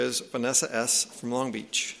is Vanessa S. from Long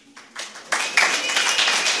Beach.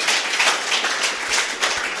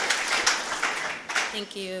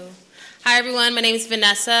 Thank you. Hi, everyone. My name is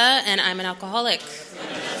Vanessa, and I'm an alcoholic. First,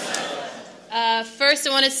 I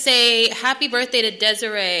want to say happy birthday to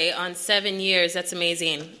Desiree on 7 years. That's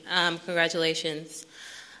amazing. Congratulations.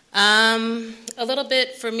 A little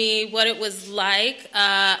bit for me, what it was like.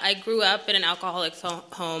 I grew up in an alcoholic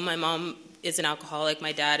home. My mom is an alcoholic.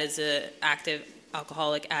 My dad is an active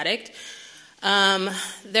alcoholic addict.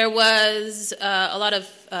 There was a lot of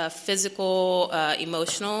physical,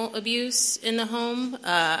 emotional abuse in the home.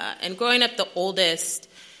 And growing up the oldest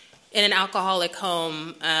in an alcoholic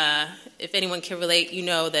home, if anyone can relate, you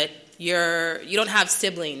know that you don't have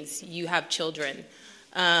siblings, you have children.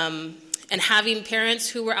 And having parents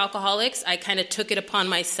who were alcoholics, I kind of took it upon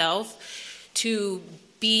myself to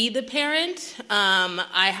be the parent.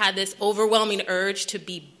 I had this overwhelming urge to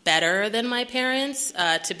be better than my parents,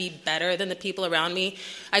 to be better than the people around me.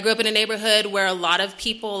 I grew up in a neighborhood where a lot of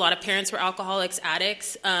parents were alcoholics,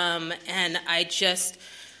 addicts, and I just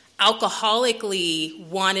alcoholically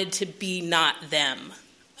wanted to be not them.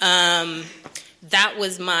 That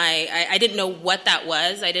was I didn't know what that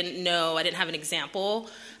was. I didn't have an example.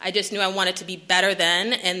 I just knew I wanted to be better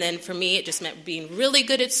than, and then for me, it just meant being really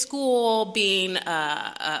good at school,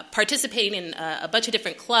 participating in a bunch of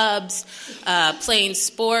different clubs, playing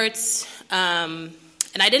sports, and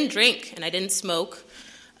I didn't drink and I didn't smoke,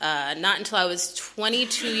 not until I was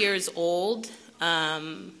 22 years old.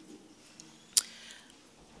 Another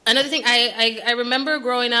thing, I remember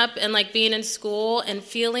growing up and like being in school and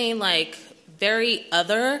feeling like very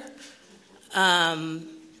other.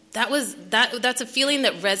 That's a feeling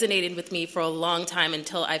that resonated with me for a long time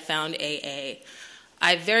until I found AA.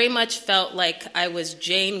 I very much felt like I was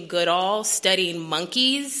Jane Goodall studying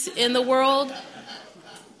monkeys in the world.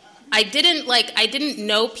 I didn't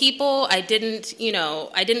know people. I didn't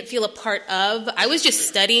feel a part of. I was just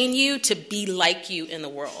studying you to be like you in the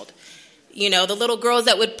world. You know, the little girls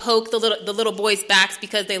that would poke the little boys' backs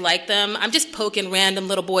because they like them. I'm just poking random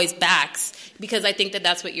little boys' backs because I think that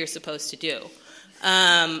that's what you're supposed to do.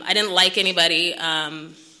 I didn't like anybody.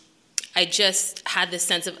 I just had this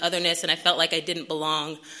sense of otherness, and I felt like I didn't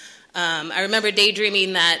belong. I remember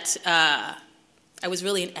daydreaming that I was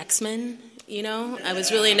really an X-Men, you know? I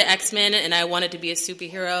was really into X-Men, and I wanted to be a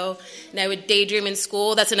superhero. And I would daydream in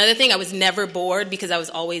school. That's another thing. I was never bored because I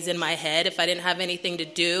was always in my head. If I didn't have anything to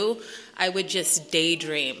do, I would just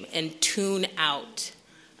daydream and tune out.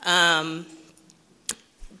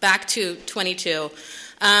 Back to 22.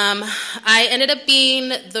 I ended up being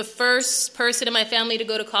the first person in my family to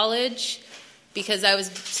go to college because I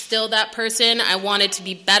was still that person. I wanted to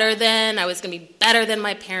be better than. I was going to be better than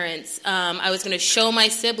my parents. I was going to show my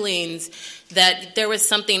siblings that there was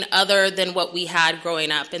something other than what we had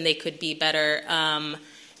growing up and they could be better.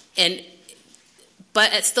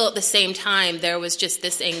 But at the same time, there was just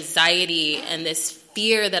this anxiety and this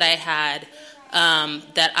fear that I had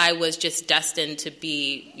that I was just destined to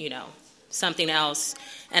be, something else.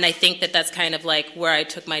 And I think that that's kind of like where I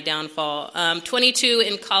took my downfall. 22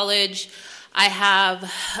 in college, I have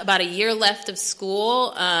about a year left of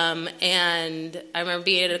school, and I remember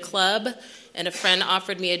being at a club, and a friend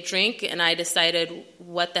offered me a drink, and I decided,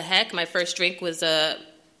 what the heck? My first drink was a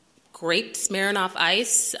grape Smirnoff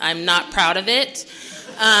Ice. I'm not proud of it.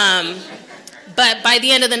 But by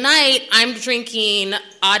the end of the night, I'm drinking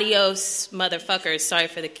Adios Motherfuckers. Sorry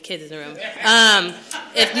for the kids in the room.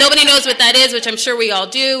 If nobody knows what that is, which I'm sure we all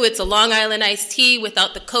do, it's a Long Island iced tea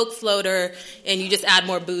without the Coke floater, and you just add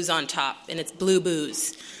more booze on top, and it's blue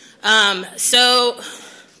booze. So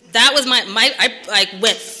that was I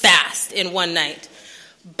went fast in one night.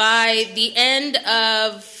 By the end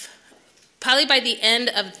of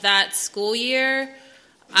that school year,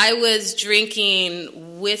 I was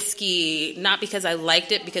drinking whiskey, not because I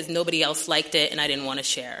liked it, because nobody else liked it and I didn't want to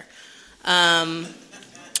share.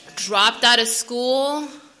 Dropped out of school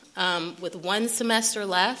with one semester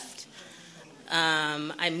left.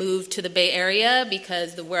 I moved to the Bay Area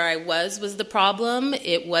because where I was the problem.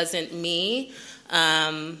 It wasn't me.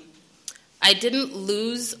 I didn't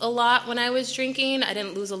lose a lot when I was drinking. I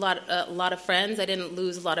didn't lose a lot of friends. I didn't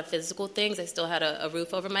lose a lot of physical things. I still had a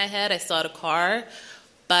roof over my head. I still had a car.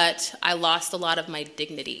 But I lost a lot of my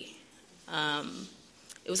dignity.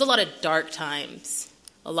 It was a lot of dark times,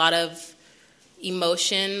 a lot of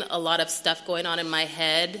emotion, a lot of stuff going on in my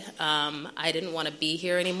head. I didn't want to be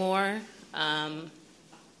here anymore.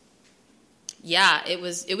 It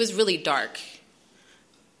was really dark.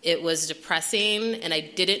 It was depressing, and I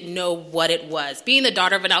didn't know what it was. Being the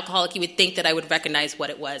daughter of an alcoholic, you would think that I would recognize what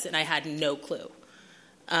it was, and I had no clue.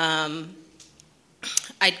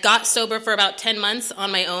 I got sober for about 10 months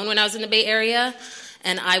on my own when I was in the Bay Area,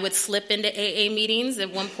 and I would slip into AA meetings.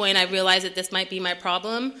 At one point, I realized that this might be my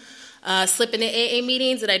problem. Slip into AA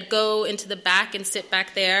meetings, and I'd go into the back and sit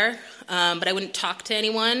back there, but I wouldn't talk to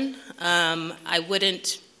anyone. I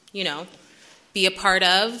wouldn't, be a part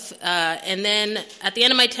of. And then at the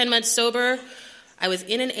end of my 10 months sober, I was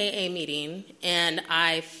in an AA meeting, and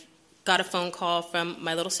I got a phone call from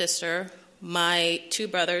my little sister. My two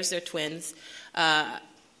brothers, they're twins,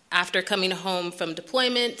 after coming home from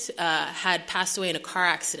deployment, had passed away in a car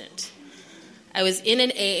accident. I was in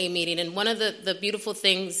an AA meeting, and one of the beautiful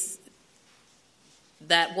things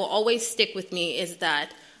that will always stick with me is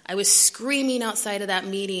that I was screaming outside of that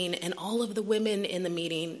meeting, and all of the women in the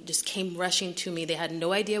meeting just came rushing to me. They had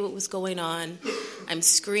no idea what was going on. I'm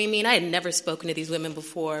screaming. I had never spoken to these women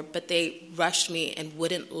before, but they rushed me and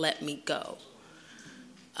wouldn't let me go.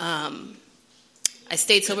 I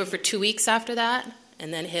stayed sober for 2 weeks after that,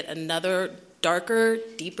 and then hit another darker,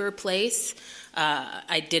 deeper place.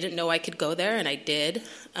 I didn't know I could go there, and I did.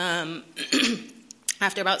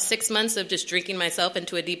 After about 6 months of just drinking myself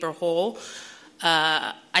into a deeper hole,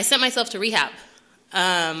 I sent myself to rehab.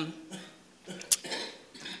 I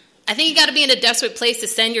think you got to be in a desperate place to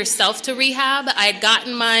send yourself to rehab. I got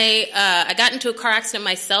into a car accident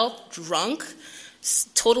myself, drunk,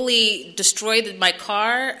 totally destroyed my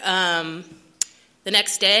car. The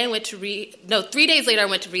next day, I went to 3 days later, I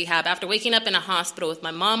went to rehab after waking up in a hospital with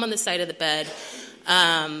my mom on the side of the bed.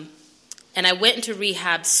 And I went into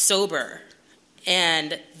rehab sober.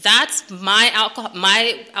 And that's my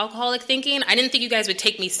alcoholic thinking. I didn't think you guys would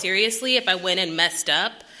take me seriously if I went in messed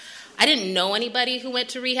up. I didn't know anybody who went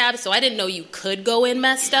to rehab, so I didn't know you could go in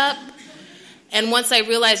messed up. And once I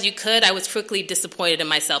realized you could, I was quickly disappointed in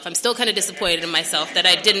myself. I'm still kind of disappointed in myself that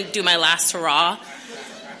I didn't do my last hurrah.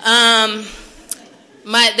 The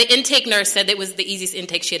intake nurse said it was the easiest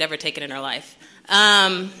intake she had ever taken in her life.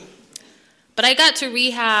 But I got to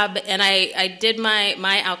rehab, and I did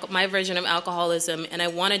my version of alcoholism, and I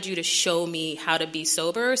wanted you to show me how to be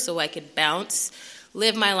sober so I could bounce,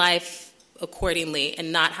 live my life accordingly,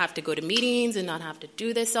 and not have to go to meetings and not have to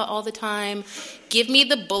do this all the time. Give me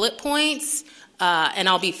the bullet points, and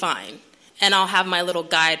I'll be fine. And I'll have my little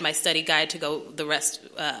guide, my study guide to go the rest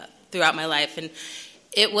throughout my life. And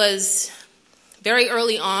it was very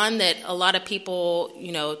early on that a lot of people,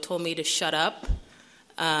 told me to shut up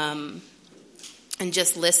and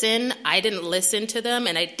just listen. I didn't listen to them,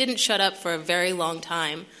 and I didn't shut up for a very long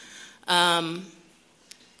time. And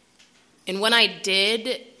when I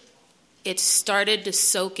did, it started to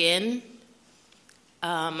soak in.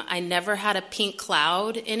 I never had a pink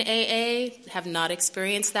cloud in AA, have not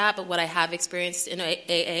experienced that, but what I have experienced in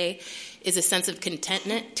AA is a sense of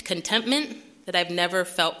contentment that I've never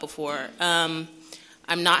felt before. I'm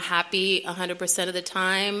not happy 100% of the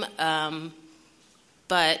time,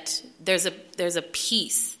 but there's a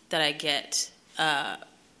peace that I get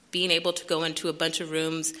being able to go into a bunch of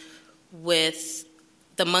rooms with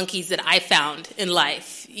the monkeys that I found in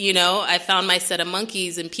life. I found my set of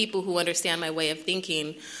monkeys and people who understand my way of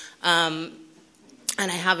thinking. And I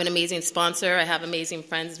have an amazing sponsor. I have amazing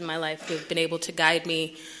friends in my life who have been able to guide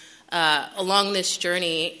me along this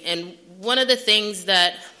journey. And one of the things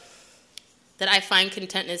that I find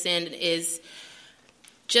contentness in is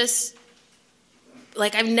just,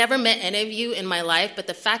 I've never met any of you in my life, but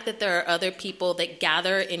the fact that there are other people that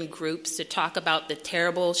gather in groups to talk about the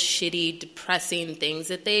terrible, shitty, depressing things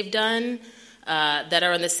that they've done that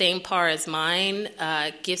are on the same par as mine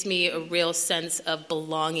gives me a real sense of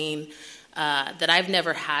belonging that I've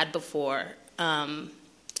never had before. And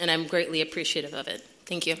I'm greatly appreciative of it.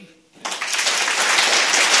 Thank you.